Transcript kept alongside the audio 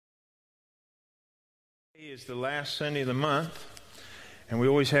Is the last Sunday of the month, and we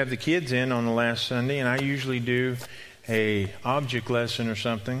always have the kids in on the last Sunday, and I usually do a object lesson or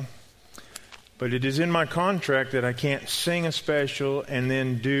something, but it is in my contract that I can't sing a special and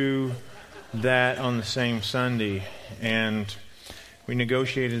then do that on the same Sunday, and we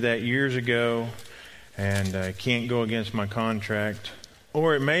negotiated that years ago, and I can't go against my contract.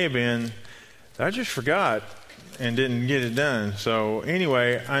 Or it may have been I just forgot and didn't get it done. So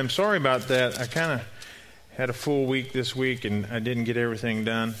anyway, I'm sorry about that. I kind of had a full week this week, and I didn't get everything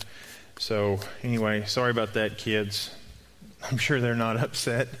done. So anyway, sorry about that, kids. I'm sure they're not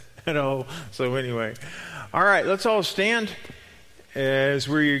upset at all. So anyway, all right, let's all stand as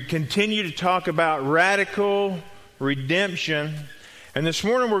we continue to talk about radical redemption. And this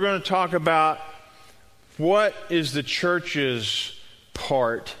morning we're going to talk about what is the church's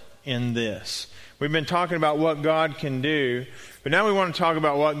part in this. We've been talking about what God can do, but now we want to talk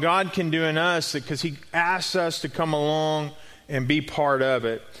about what God can do in us, because He asks us to come along and be part of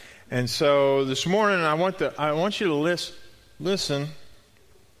it. And so this morning I want you to listen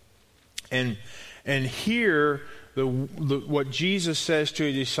and hear what Jesus says to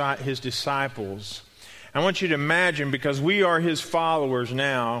His disciples. I want you to imagine, because we are His followers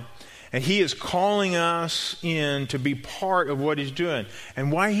now, and He is calling us in to be part of what He's doing. And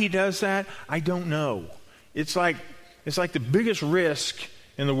why He does that, I don't know. It's like the biggest risk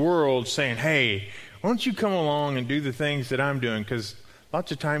in the world, saying, hey, why don't you come along and do the things that I'm doing? Because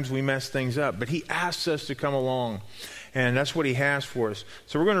lots of times we mess things up. But He asks us to come along, and that's what He has for us.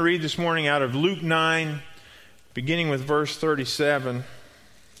 So we're going to read this morning out of Luke 9, beginning with verse 37.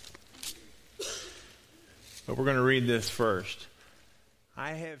 But we're going to read this first.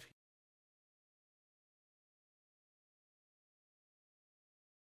 I have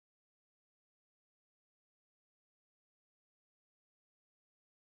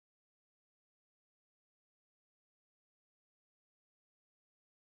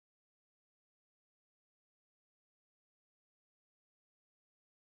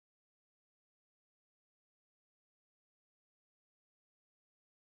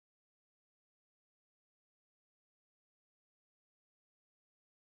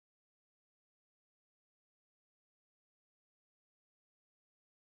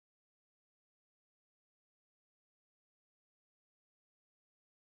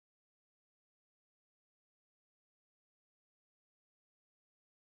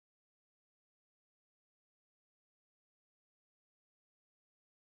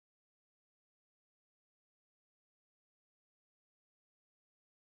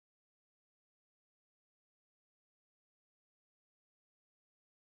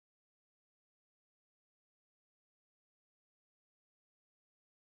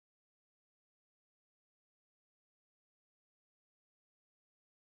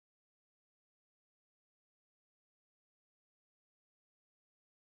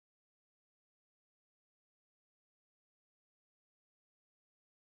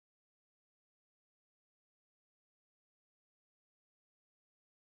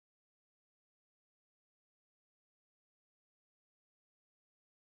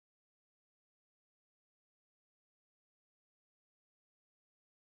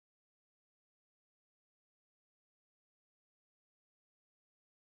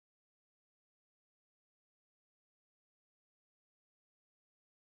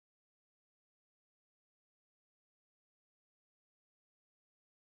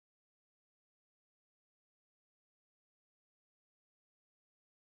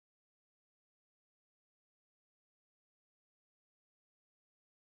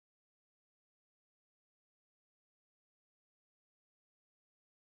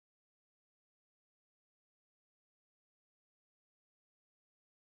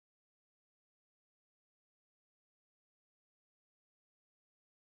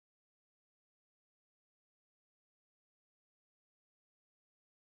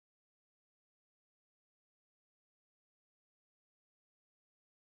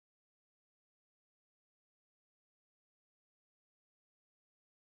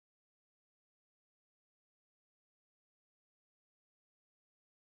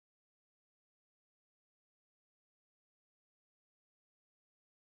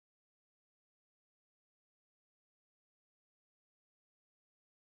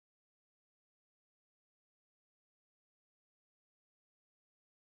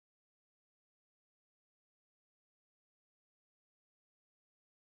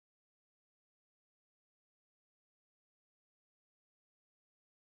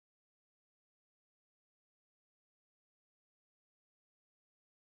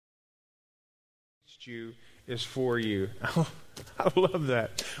you is for you. I love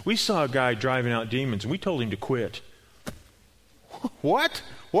that. We saw a guy driving out demons, and we told him to quit. What?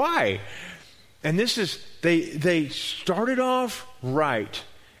 Why? And this is, they started off right.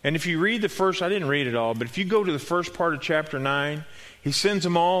 And if you read the first, I didn't read it all, but if you go to the first part of chapter 9, he sends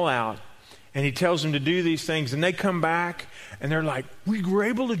them all out, and he tells them to do these things, and they come back, and they're like, we were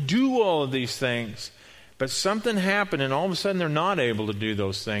able to do all of these things. But something happened, and all of a sudden they're not able to do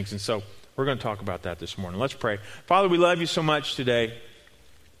those things. And so we're going to talk about that this morning. Let's pray. Father, we love you so much today.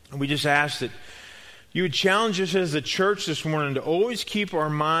 And we just ask that you would challenge us as a church this morning to always keep our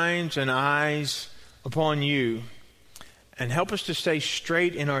minds and eyes upon you, and help us to stay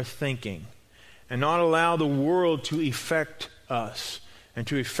straight in our thinking and not allow the world to affect us and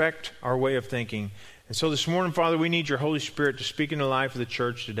to affect our way of thinking. And so this morning, Father, we need your Holy Spirit to speak in the life of the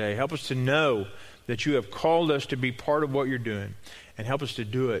church today. Help us to know that you have called us to be part of what you're doing, and help us to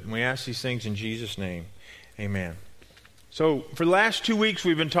do it. And we ask these things in Jesus' name. Amen. So for the last 2 weeks,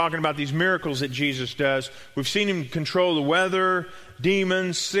 we've been talking about these miracles that Jesus does. We've seen him control the weather,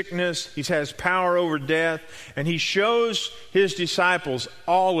 demons, sickness. He has power over death. And he shows his disciples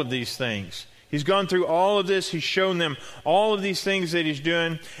all of these things. He's gone through all of this. He's shown them all of these things that he's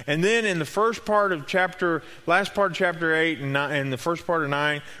doing. And then in the last part of chapter 8 and the first part of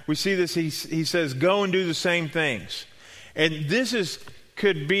 9, we see this. He says, go and do the same things. And this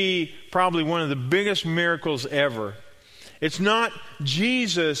could be probably one of the biggest miracles ever. It's not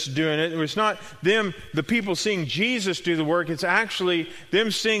Jesus doing it. It's not them, the people seeing Jesus do the work. It's actually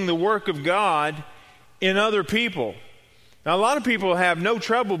them seeing the work of God in other people. Now, a lot of people have no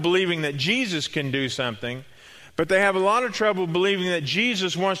trouble believing that Jesus can do something, but they have a lot of trouble believing that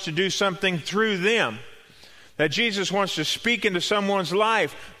Jesus wants to do something through them, that Jesus wants to speak into someone's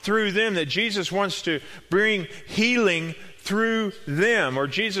life through them, that Jesus wants to bring healing through them, or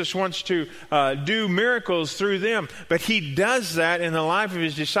Jesus wants to do miracles through them. But he does that in the life of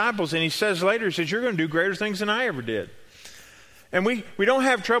his disciples, and he says later, he says, you're going to do greater things than I ever did. And we don't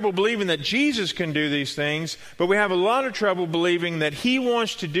have trouble believing that Jesus can do these things, but we have a lot of trouble believing that he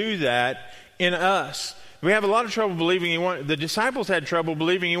wants to do that in us. We have a lot of trouble believing the disciples had trouble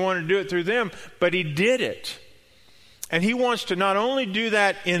believing he wanted to do it through them, but he did it. And he wants to not only do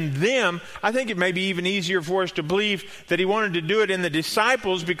that in them, I think it may be even easier for us to believe that he wanted to do it in the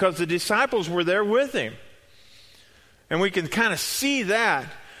disciples, because the disciples were there with him. And we can kind of see that.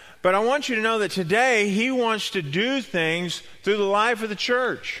 But I want you to know that today he wants to do things through the life of the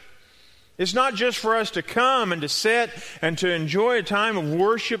church. It's not just for us to come and to sit and to enjoy a time of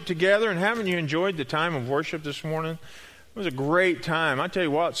worship together. And haven't you enjoyed the time of worship this morning? It was a great time. I tell you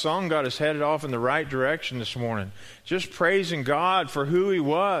what, song got us headed off in the right direction this morning. Just praising God for who he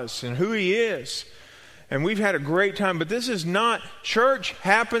was and who he is. And we've had a great time. But this is not, church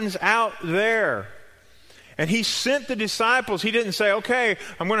happens out there. And he sent the disciples. He didn't say, okay,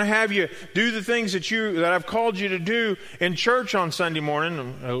 I'm going to have you do the things that I've called you to do in church on Sunday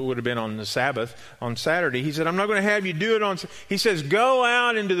morning. It would have been on the Sabbath, on Saturday. He said, I'm not going to have you do it on... He says, go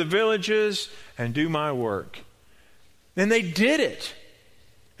out into the villages and do my work. And they did it.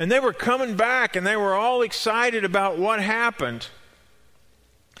 And they were coming back, and they were all excited about what happened.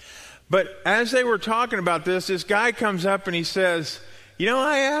 But as they were talking about this guy comes up and he says,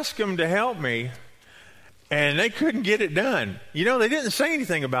 I asked him to help me, and they couldn't get it done. They didn't say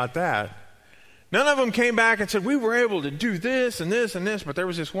anything about that. None of them came back and said, we were able to do this and this and this, but there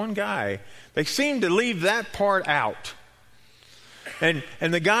was this one guy. They seemed to leave that part out. And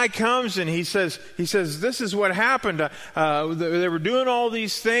the guy comes and he says, this is what happened. They were doing all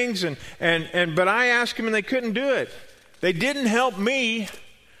these things, but I asked him and they couldn't do it. They didn't help me.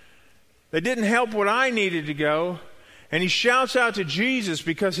 They didn't help what I needed to go. And he shouts out to Jesus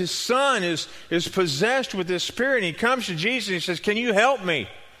because his son is possessed with this spirit. And he comes to Jesus and he says, can you help me?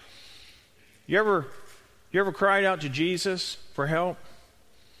 You ever cried out to Jesus for help?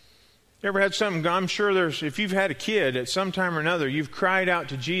 You ever had something? I'm sure if you've had a kid at some time or another, you've cried out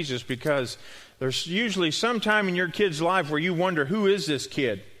to Jesus because there's usually some time in your kid's life where you wonder, who is this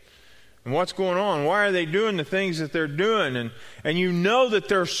kid? And what's going on? Why are they doing the things that they're doing? And you know that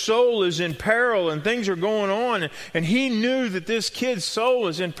their soul is in peril and things are going on. And he knew that this kid's soul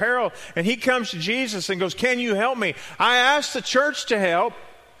is in peril. And he comes to Jesus and goes, can you help me? I asked the church to help.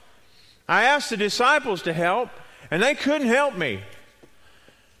 I asked the disciples to help. And they couldn't help me.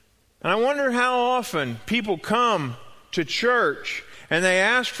 And I wonder how often people come to church and they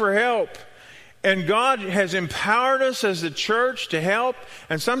ask for help. And God has empowered us as the church to help,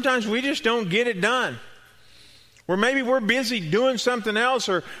 and sometimes we just don't get it done. Or maybe we're busy doing something else,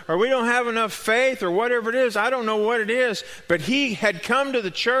 or we don't have enough faith, or whatever it is. I don't know what it is. But he had come to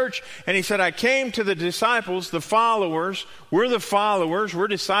the church, and he said, I came to the disciples, the followers. We're the followers. We're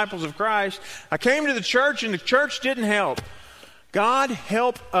disciples of Christ. I came to the church, and the church didn't help. God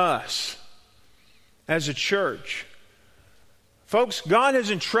help us as a church. Folks, God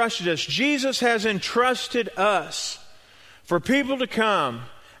has entrusted us. Jesus has entrusted us for people to come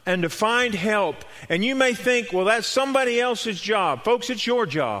and to find help. And you may think, well, that's somebody else's job. Folks, it's your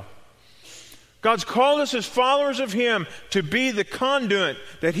job. God's called us as followers of Him to be the conduit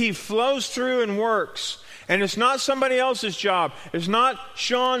that He flows through and works. And it's not somebody else's job. It's not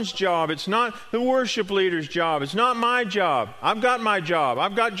Sean's job. It's not the worship leader's job. It's not my job. I've got my job.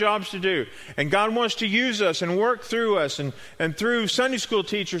 I've got jobs to do. And God wants to use us and work through us and through Sunday school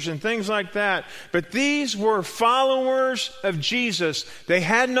teachers and things like that. But these were followers of Jesus. They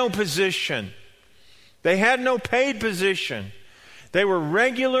had no position. They had no paid position. They were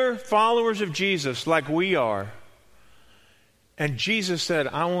regular followers of Jesus like we are. And Jesus said,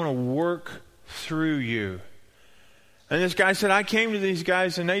 I want to work through you. And this guy said, I came to these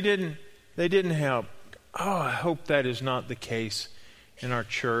guys and they didn't help. Oh, I hope that is not the case in our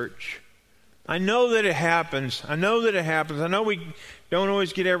church. I know that it happens. I know we don't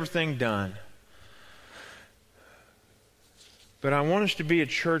always get everything done. But I want us to be a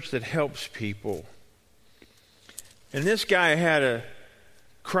church that helps people. And this guy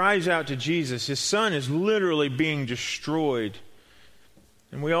cries out to Jesus. His son is literally being destroyed.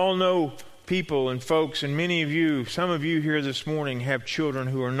 And we all know people and folks, and many of you, some of you here this morning have children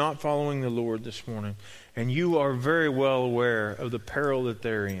who are not following the Lord this morning. And you are very well aware of the peril that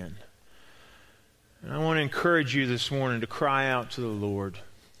they're in. And I want to encourage you this morning to cry out to the Lord.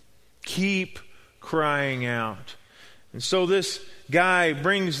 Keep crying out. And so this guy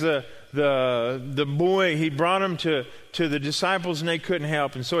brings the boy, he brought him to the disciples and they couldn't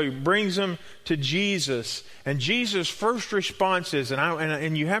help. And so he brings him to Jesus. And Jesus' first response is,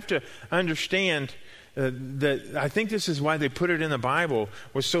 and you have to understand that I think this is why they put it in the Bible,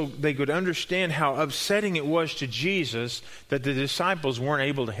 was so they could understand how upsetting it was to Jesus that the disciples weren't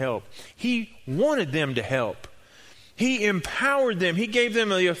able to help. He wanted them to help. He empowered them. He gave them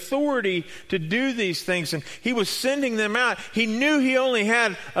the authority to do these things. And He was sending them out. He knew He only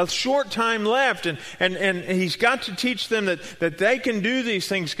had a short time left. And He's got to teach them that they can do these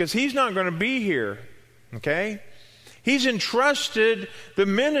things because He's not going to be here. Okay? He's entrusted the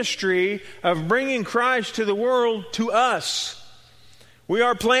ministry of bringing Christ to the world to us. We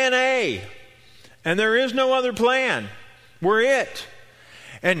are plan A. And there is no other plan. We're it.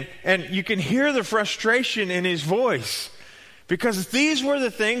 And you can hear the frustration in His voice because these were the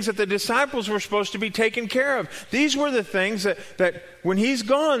things that the disciples were supposed to be taken care of. These were the things that when He's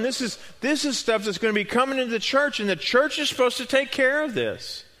gone, this is stuff that's going to be coming into the church, and the church is supposed to take care of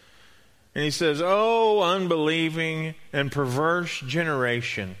this. And He says, oh, unbelieving and perverse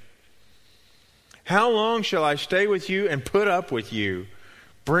generation, how long shall I stay with you and put up with you?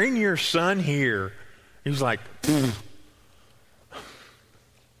 Bring your son here. He's like, pfft.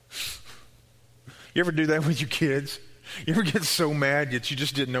 You ever do that with your kids? You ever get so mad that you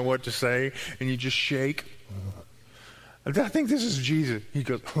just didn't know what to say and you just shake? I think this is Jesus. He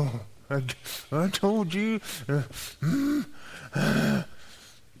goes, oh, I told you.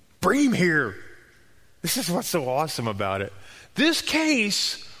 Bring him here. This is what's so awesome about it. This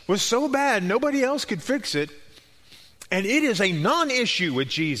case was so bad, nobody else could fix it. And it is a non-issue with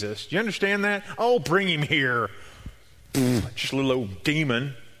Jesus. Do you understand that? Oh, bring him here. Just a little old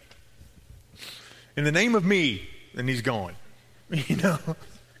demon. In the name of me, and he's gone. You know?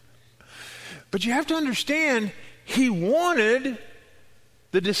 But you have to understand, He wanted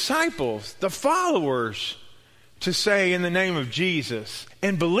the disciples, the followers, to say in the name of Jesus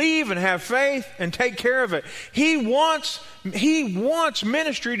and believe and have faith and take care of it. He wants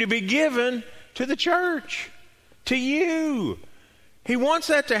ministry to be given to the church, to you. He wants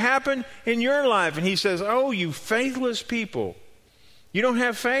that to happen in your life. And He says, oh, you faithless people. You don't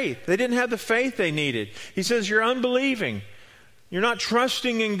have faith. They didn't have the faith they needed. He says, you're unbelieving. You're not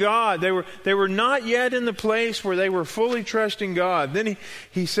trusting in God. They were not yet in the place where they were fully trusting God. Then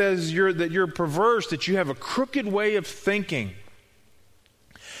he says that you're perverse, that you have a crooked way of thinking.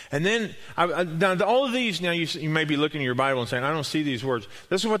 And then, all of these, now you may be looking at your Bible and saying, I don't see these words.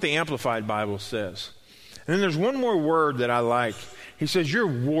 This is what the Amplified Bible says. And then there's one more word that I like. He says, you're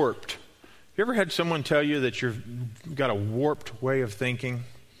warped. You ever had someone tell you that you've got a warped way of thinking?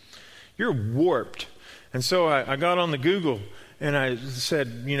 You're warped. And so I got on the Google and I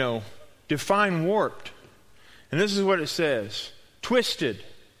said, define warped. And this is what it says. Twisted.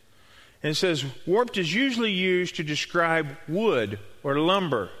 And it says warped is usually used to describe wood or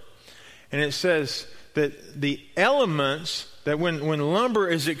lumber. And it says that the elements, that when lumber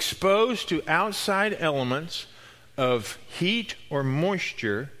is exposed to outside elements of heat or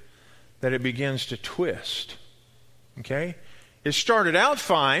moisture, that it begins to twist. Okay? It started out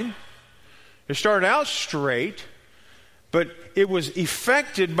fine. It started out straight. But it was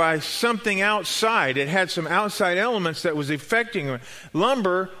affected by something outside. It had some outside elements that was affecting it.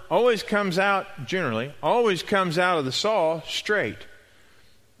 Lumber always comes out of the saw straight.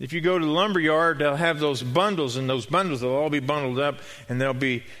 If you go to the lumber yard, they'll have those bundles, and those bundles will all be bundled up, and they'll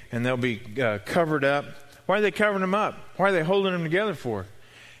be covered up. Why are they covering them up? Why are they holding them together for?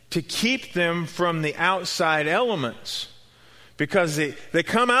 To keep them from the outside elements, because they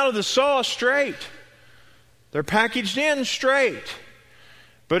come out of the saw straight. They're packaged in straight.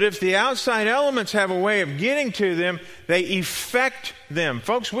 But if the outside elements have a way of getting to them, they affect them.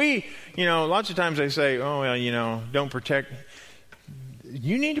 Folks, lots of times they say, don't protect.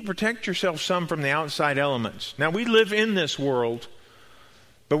 You need to protect yourself some from the outside elements. Now, we live in this world,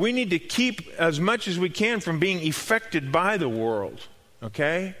 but we need to keep as much as we can from being affected by the world.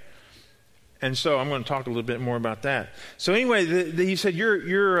 Okay? And so I'm going to talk a little bit more about that. So anyway, he said,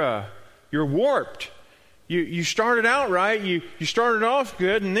 you're warped. You started out right, you started off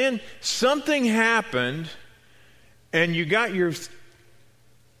good, and then something happened, and you got your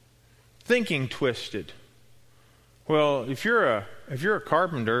thinking twisted. Well, if you're a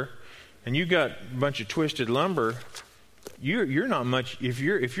carpenter and you got a bunch of twisted lumber, you're not much. If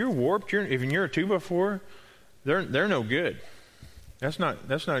you're warped, if you're a 2x4, they're no good. That's not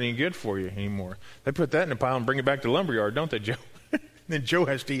any good for you anymore. They put that in a pile and bring it back to the lumberyard, don't they, Joe? Then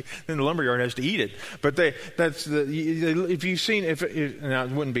then the lumberyard has to eat it. But if you've seen, now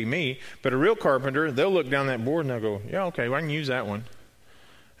it wouldn't be me, but a real carpenter, they'll look down that board and they'll go, yeah, okay, well, I can use that one.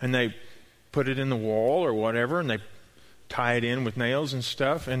 And they put it in the wall or whatever, and they tie it in with nails and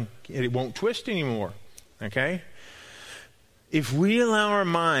stuff, and it won't twist anymore. Okay? If we allow our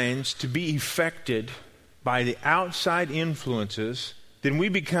minds to be affected by the outside influences, then we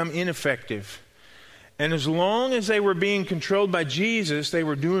become ineffective. And as long as they were being controlled by Jesus, they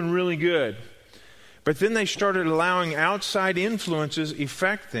were doing really good. But then they started allowing outside influences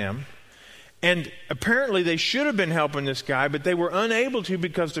affect them. And apparently they should have been helping this guy, but they were unable to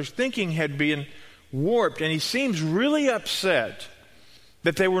because their thinking had been warped. And he seems really upset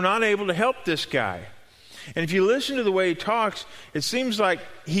that they were not able to help this guy. And if you listen to the way he talks, it seems like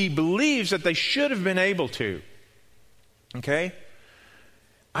he believes that they should have been able to. Okay?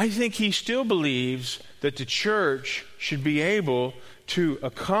 I think he still believes that the church should be able to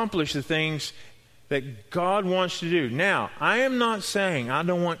accomplish the things that God wants to do. Now, I am not saying, I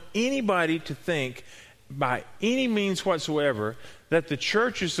don't want anybody to think by any means whatsoever that the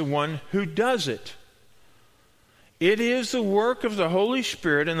church is the one who does it. It is the work of the Holy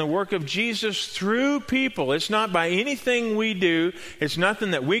Spirit and the work of Jesus through people. It's not by anything we do. It's nothing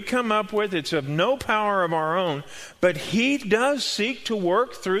that we come up with. It's of no power of our own. But He does seek to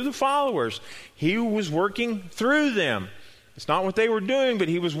work through the followers. He was working through them. It's not what they were doing, but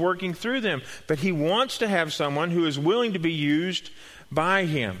He was working through them. But He wants to have someone who is willing to be used by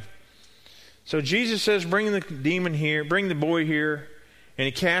Him. So Jesus says, bring the demon here, bring the boy here, and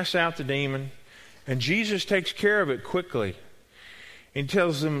He casts out the demon. And Jesus takes care of it quickly. And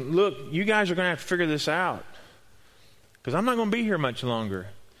tells them, look, you guys are going to have to figure this out. Because I'm not going to be here much longer.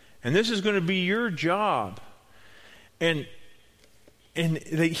 And this is going to be your job. And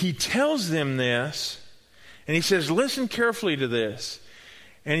he tells them this. And he says, listen carefully to this.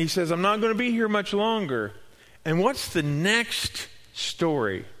 And he says, I'm not going to be here much longer. And what's the next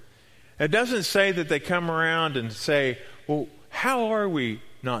story? It doesn't say that they come around and say, well, how are we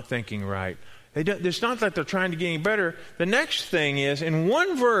not thinking right? It's not that they're trying to get any better. The next thing is, in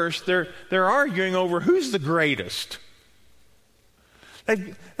one verse, they're arguing over who's the greatest.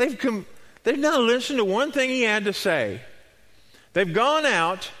 They've now listened to one thing he had to say. They've gone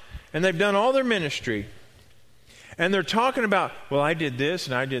out and they've done all their ministry. And they're talking about, well, I did this,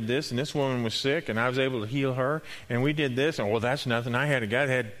 and this woman was sick, and I was able to heal her, and we did this, and well, that's nothing. I had a guy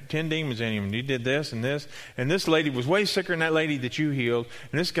that had 10 demons in him, and he did this, and this lady was way sicker than that lady that you healed,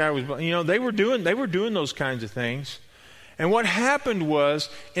 and this guy was, they were doing those kinds of things. And what happened was,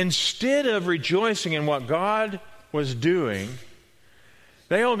 instead of rejoicing in what God was doing,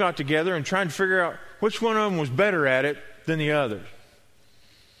 they all got together and tried to figure out which one of them was better at it than the other.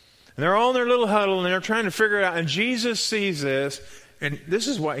 And they're all in their little huddle, and they're trying to figure it out. And Jesus sees this, and this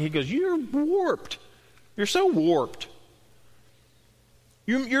is why he goes, you're warped. You're so warped.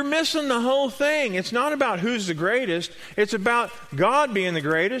 You're missing the whole thing. It's not about who's the greatest. It's about God being the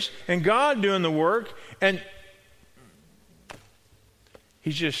greatest and God doing the work. And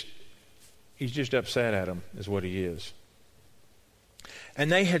he's just upset at him, is what he is. And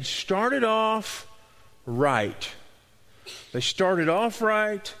they had started off right. They started off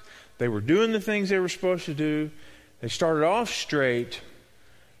right. They were doing the things they were supposed to do. They started off straight.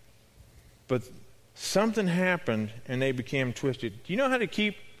 But something happened and they became twisted. Do you know how to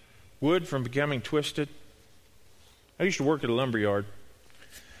keep wood from becoming twisted? I used to work at a lumber yard.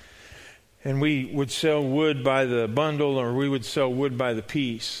 And we would sell wood by the bundle, or we would sell wood by the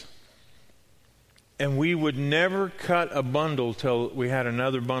piece. And we would never cut a bundle till we had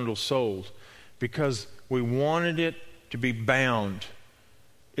another bundle sold, because we wanted it to be bound.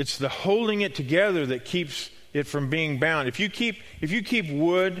 It's the holding it together that keeps it from being bound. If you keep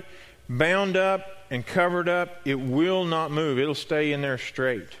wood bound up and covered up, it will not move. It'll stay in there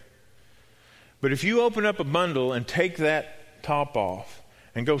straight. But if you open up a bundle and take that top off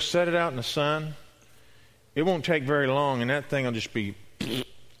and go set it out in the sun, it won't take very long, and that thing will just be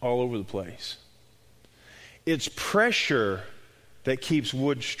all over the place. It's pressure that keeps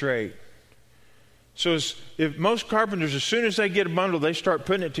wood straight. So if most carpenters, as soon as they get a bundle, they start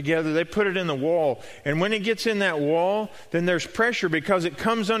putting it together, they put it in the wall. And when it gets in that wall, then there's pressure because it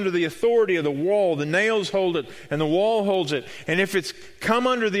comes under the authority of the wall. The nails hold it and the wall holds it. And if it's come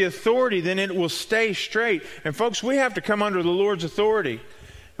under the authority, then it will stay straight. And folks, we have to come under the Lord's authority.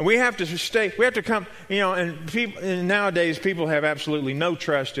 And we have to come, and nowadays people have absolutely no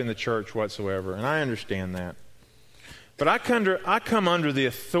trust in the church whatsoever. And I understand that. But I come under the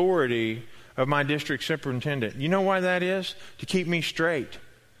authority of my district superintendent. You know why that is? To keep me straight.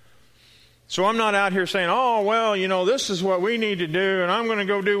 So I'm not out here saying, oh, well, this is what we need to do, and I'm going to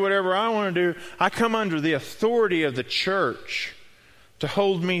go do whatever I want to do. I come under the authority of the church to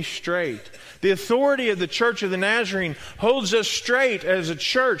hold me straight. The authority of the Church of the Nazarene holds us straight as a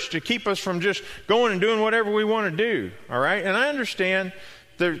church to keep us from just going and doing whatever we want to do. All right? And I understand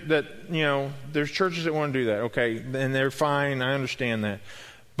that there's churches that want to do that. Okay, and they're fine. I understand that.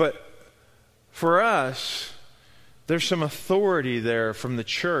 But for us, there's some authority there from the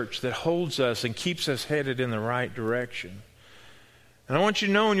church that holds us and keeps us headed in the right direction. And I want you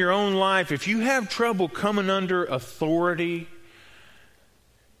to know in your own life, if you have trouble coming under authority,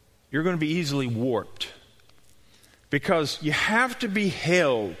 you're going to be easily warped. Because you have to be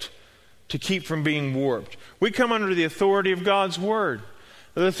held to keep from being warped. We come under the authority of God's Word.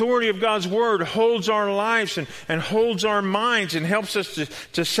 The authority of God's Word holds our lives and holds our minds and helps us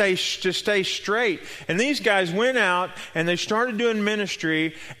to stay straight. And these guys went out and they started doing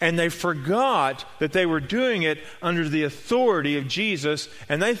ministry, and they forgot that they were doing it under the authority of Jesus.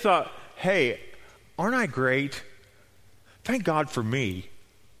 And they thought, hey, aren't I great? Thank God for me.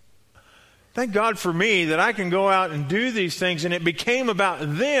 Thank God for me that I can go out and do these things. And it became about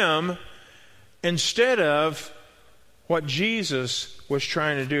them instead of what Jesus was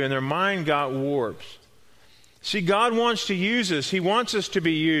trying to do, and their mind got warped. See, God wants to use us. He wants us to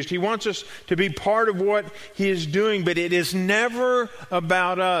be used. He wants us to be part of what He is doing, but it is never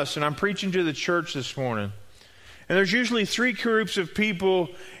about us. And I'm preaching to the church this morning. And there's usually three groups of people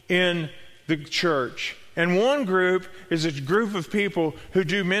in the church. And one group is a group of people who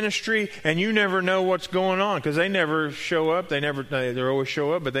do ministry, and you never know what's going on because they never show up. They always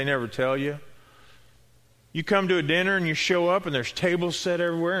show up, but they never tell you. You come to a dinner and you show up and there's tables set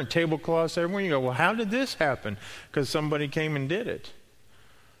everywhere and tablecloths everywhere. You go, well, how did this happen? Because somebody came and did it.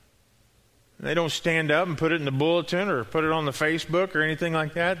 And they don't stand up and put it in the bulletin or put it on the Facebook or anything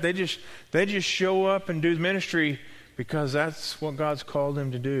like that. They just show up and do ministry because that's what God's called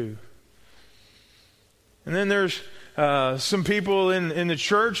them to do. And then there's some people in the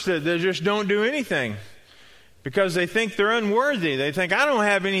church that they just don't do anything. Because they think they're unworthy. They think, I don't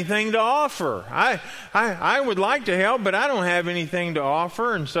have anything to offer. I would like to help, but I don't have anything to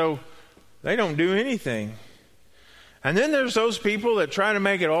offer. And so they don't do anything. And then there's those people that try to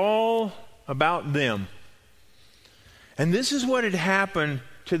make it all about them. And this is what had happened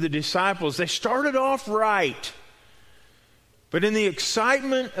to the disciples. They started off right. But in the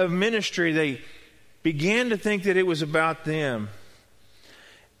excitement of ministry, they began to think that it was about them.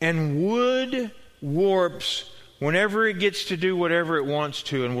 And wood warps whenever it gets to do whatever it wants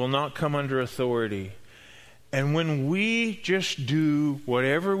to and will not come under authority. And when we just do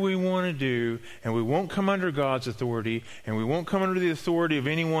whatever we want to do and we won't come under God's authority and we won't come under the authority of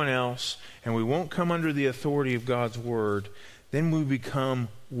anyone else and we won't come under the authority of God's Word, then we become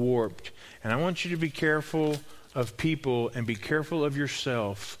warped. And I want you to be careful of people and be careful of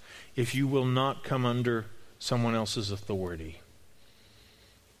yourself if you will not come under someone else's authority.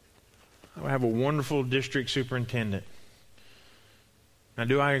 I have a wonderful district superintendent. Now,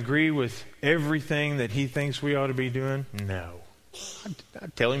 do I agree with everything that he thinks we ought to be doing? No. I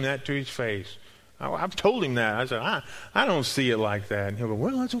tell him that to his face. I've told him that. I said, I don't see it like that. And he'll go,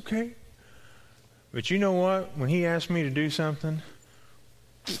 well, that's okay. But you know what? When he asks me to do something,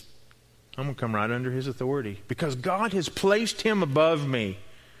 I'm going to come right under his authority because God has placed him above me.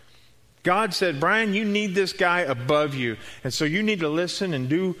 God said, Brian, you need this guy above you. And so you need to listen and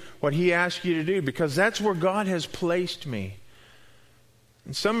do what he asks you to do because that's where God has placed me.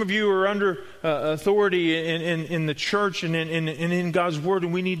 And some of you are under authority in the church and in God's Word,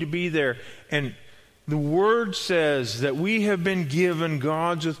 and we need to be there. And the Word says that we have been given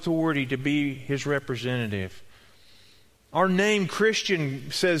God's authority to be His representative. Our name,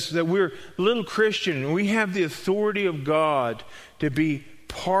 Christian, says that we're little Christian, and we have the authority of God to be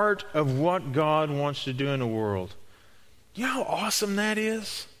part of what God wants to do in the world. You know how awesome that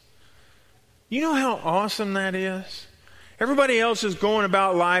is? You know how awesome that is? Everybody else is going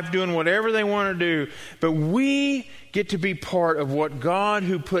about life doing whatever they want to do, but we get to be part of what God,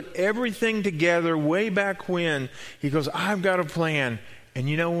 who put everything together way back when, He goes, I've got a plan, and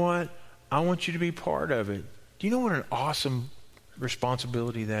you know what? I want you to be part of it. Do you know what an awesome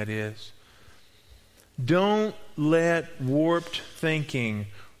responsibility that is? Don't let warped thinking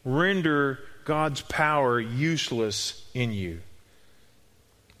render God's power useless in you.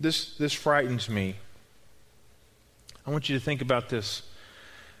 This frightens me. I want you to think about this.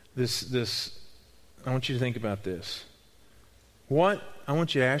 I want you to think about this. I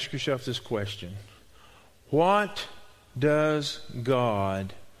want you to ask yourself this question. What does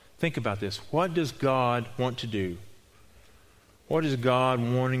God, think about this, what does God want to do? What is God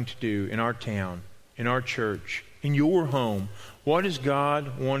wanting to do in our town, in our church, in your home? What is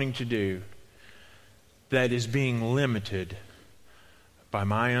God wanting to do that is being limited by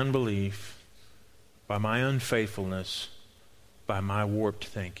my unbelief, by my unfaithfulness, by my warped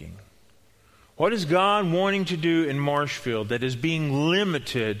thinking? What is God wanting to do in Marshfield that is being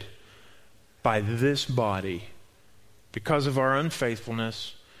limited by this body because of our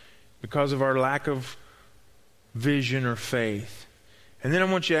unfaithfulness, because of our lack of vision or faith? And then I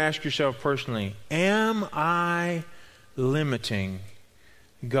want you to ask yourself personally, am I limiting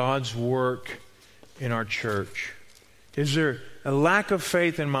God's work in our church? Is there a lack of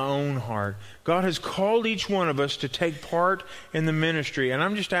faith in my own heart? God has called each one of us to take part in the ministry. And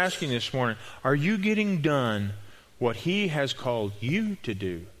I'm just asking this morning, are you getting done what He has called you to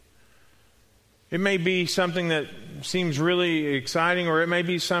do? It may be something that seems really exciting, or it may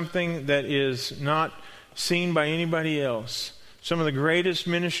be something that is not seen by anybody else. Some of the greatest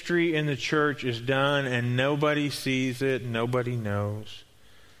ministry in the church is done and nobody sees it, nobody knows.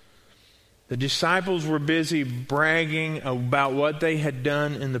 The disciples were busy bragging about what they had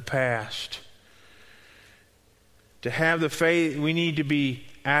done in the past. To have the faith, we need to be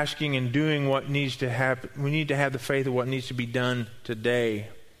asking and doing what needs to happen. We need to have the faith of what needs to be done today.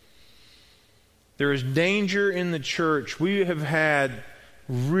 There is danger in the church. We have had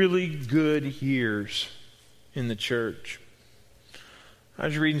really good years in the church. I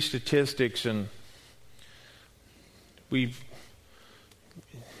was reading statistics, and the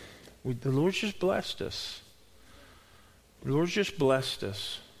Lord's just blessed us. The Lord's just blessed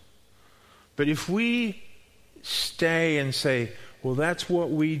us. But if we stay and say, well, that's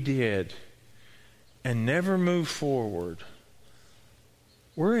what we did, and never move forward,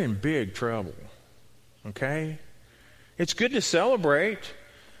 we're in big trouble. Okay? It's good to celebrate.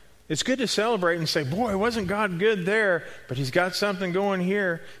 It's good to celebrate and say, boy, wasn't God good there, but He's got something going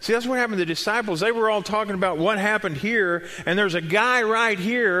here. See, that's what happened to the disciples. They were all talking about what happened here, and there's a guy right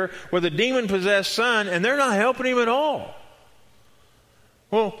here with a demon-possessed son, and they're not helping him at all.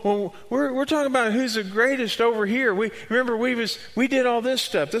 Well, we're talking about who's the greatest over here. We did all this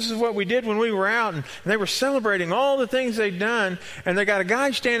stuff. This is what we did when we were out, and they were celebrating all the things they'd done, and they got a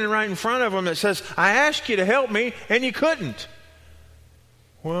guy standing right in front of them that says, I asked you to help me, and you couldn't.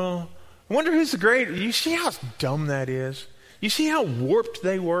 Well, I wonder who's the greatest. You see how dumb that is? You see how warped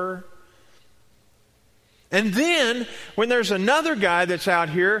they were? And then, when there's another guy that's out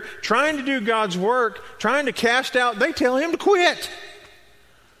here trying to do God's work, trying to cast out, they tell him to quit.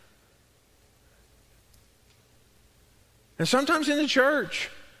 And sometimes in the church,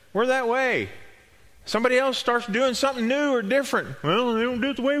 we're that way. Somebody else starts doing something new or different. Well, they don't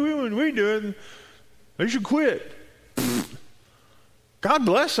do it the way we do it. They should quit. God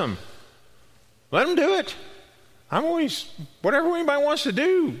bless them. Let them do it. I'm always, whatever anybody wants to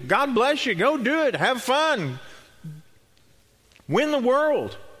do, God bless you. Go do it. Have fun. Win the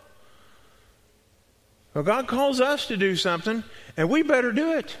world. Well, God calls us to do something, and we better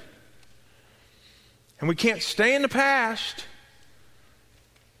do it. And we can't stay in the past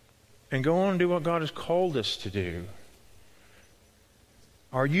and go on and do what God has called us to do.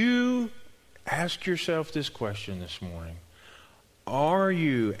 Ask yourself this question this morning.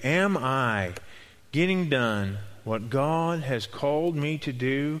 Am I getting done what God has called me to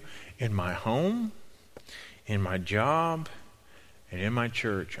do in my home, in my job, and in my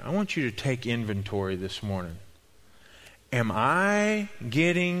church? I want you to take inventory this morning. Am I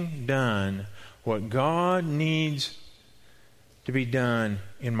getting done what God needs to be done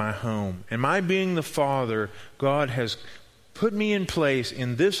in my home? Am I being the father God has put me in place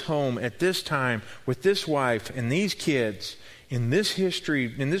in this home at this time with this wife and these kids in this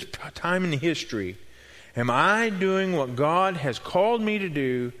history, in this time in history? Am I doing what God has called me to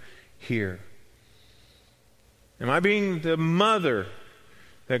do here? Am I being the mother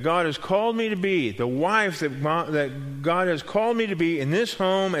that God has called me to be, the wife that God has called me to be in this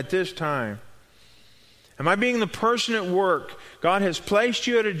home at this time? Am I being the person at work? God has placed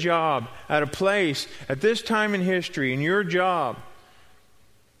you at a job, at a place, at this time in history, in your job.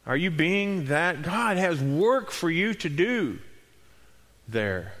 Are you being that? God has work for you to do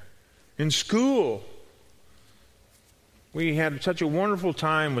there. In school, we had such a wonderful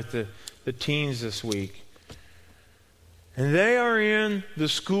time with the teens this week. And they are in the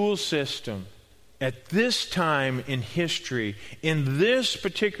school system at this time in history, in this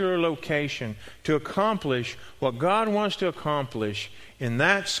particular location, to accomplish what God wants to accomplish in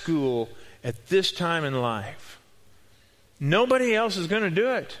that school at this time in life. Nobody else is going to do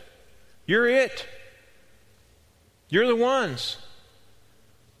it. You're it. You're the ones.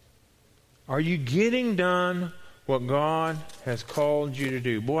 Are you getting done what God has called you to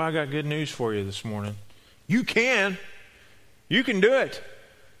do? Boy, I got good news for you this morning. You can. You can do it.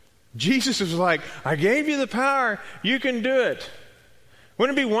 Jesus was like, I gave you the power. You can do it.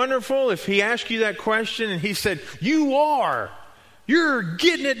 Wouldn't it be wonderful if he asked you that question and he said, you are. You're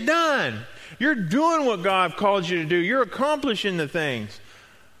getting it done. You're doing what God called you to do. You're accomplishing the things.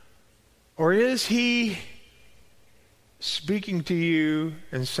 Or is he speaking to you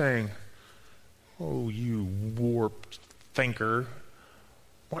and saying, oh, you warped thinker,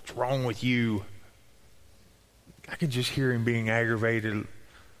 what's wrong with you? I can just hear him being aggravated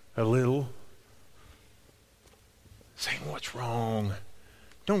a little, saying, what's wrong?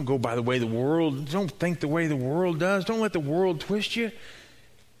 Don't go by the way the world, don't think the way the world does. Don't let the world twist you.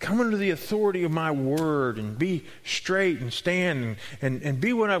 Come under the authority of my word and be straight and stand and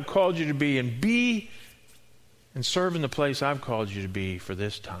be what I've called you to be and serve in the place I've called you to be for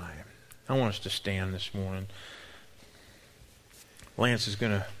this time. I want us to stand this morning. Lance is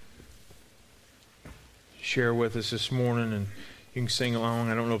going to share with us this morning, and you can sing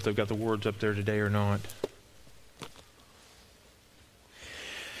along. I don't know if they've got the words up there today or not.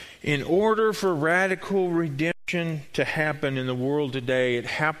 In order for radical redemption to happen in the world today, it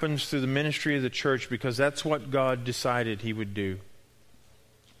happens through the ministry of the church, because that's what God decided he would do.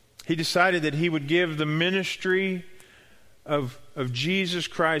 He decided that he would give the ministry of Jesus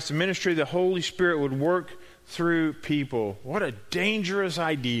Christ, the ministry of the Holy Spirit would work through people. What a dangerous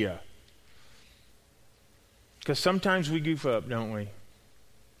idea. Because sometimes we goof up, don't we?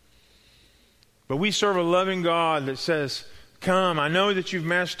 But we serve a loving God that says, come, I know that you've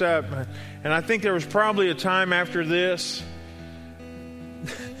messed up. And I think there was probably a time after this,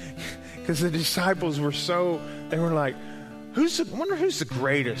 because the disciples were they were like, I wonder who's the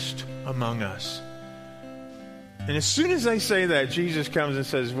greatest among us? And as soon as they say that, Jesus comes and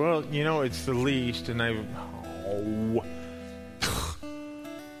says, well, it's the least. And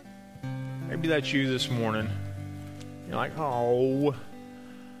maybe that's you this morning. You're like, I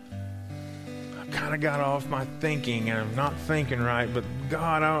kind of got off my thinking and I'm not thinking right, but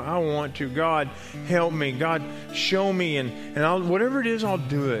God, I want to. God, help me. God, show me. And whatever it is, I'll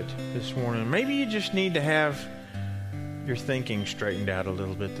do it this morning. Maybe you just need to have your thinking straightened out a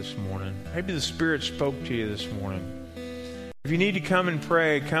little bit this morning. Maybe the Spirit spoke to you this morning. If you need to come and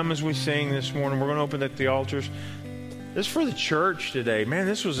pray, come as we sing this morning. We're going to open up the altars. This is for the church today. Man,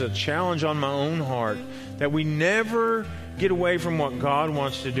 this was a challenge on my own heart, that we never get away from what God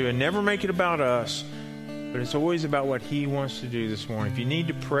wants to do and never make it about us, but it's always about what he wants to do this morning. If you need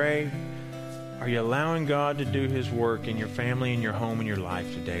to pray, are you allowing God to do his work in your family, in your home, in your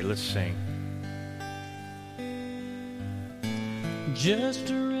life today? Let's sing. Just